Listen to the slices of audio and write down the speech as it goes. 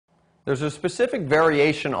There's a specific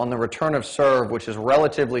variation on the return of serve which is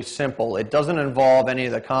relatively simple. It doesn't involve any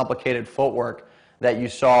of the complicated footwork that you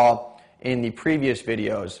saw in the previous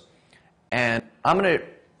videos. And I'm going to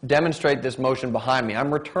demonstrate this motion behind me.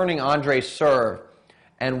 I'm returning Andre's serve,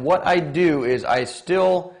 and what I do is I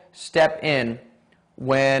still step in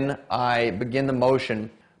when I begin the motion,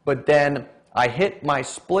 but then I hit my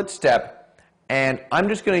split step, and I'm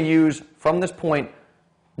just going to use, from this point,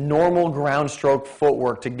 normal ground stroke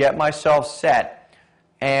footwork to get myself set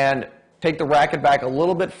and take the racket back a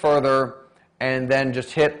little bit further and then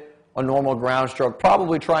just hit a normal ground stroke.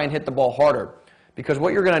 Probably try and hit the ball harder, because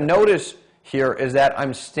what you're going to notice here is that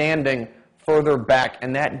I'm standing further back,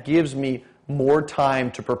 and that gives me more time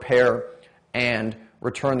to prepare and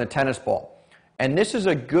return the tennis ball. And this is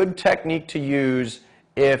a good technique to use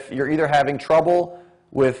if you're either having trouble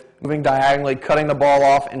with moving diagonally, cutting the ball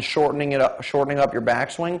off and shortening up your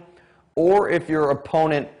backswing, or if your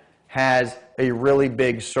opponent has a really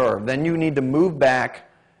big serve. Then you need to move back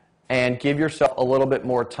and give yourself a little bit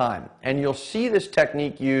more time. And you'll see this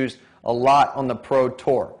technique used a lot on the Pro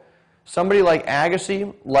Tour. Somebody like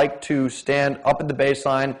Agassi liked to stand up at the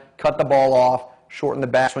baseline, cut the ball off, shorten the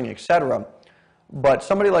backswing, etc. But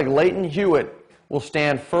somebody like Leighton Hewitt will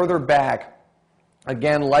stand further back,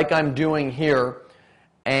 again, like I'm doing here.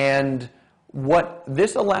 And what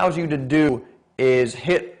this allows you to do is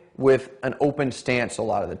hit with an open stance a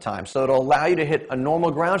lot of the time. So it'll allow you to hit a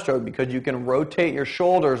normal ground stroke because you can rotate your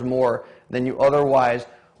shoulders more than you otherwise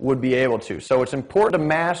would be able to. So it's important to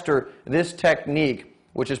master this technique,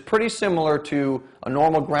 which is pretty similar to a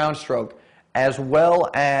normal ground stroke, as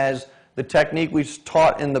well as the technique we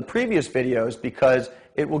taught in the previous videos, because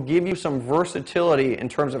it will give you some versatility in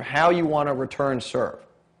terms of how you want to return serve.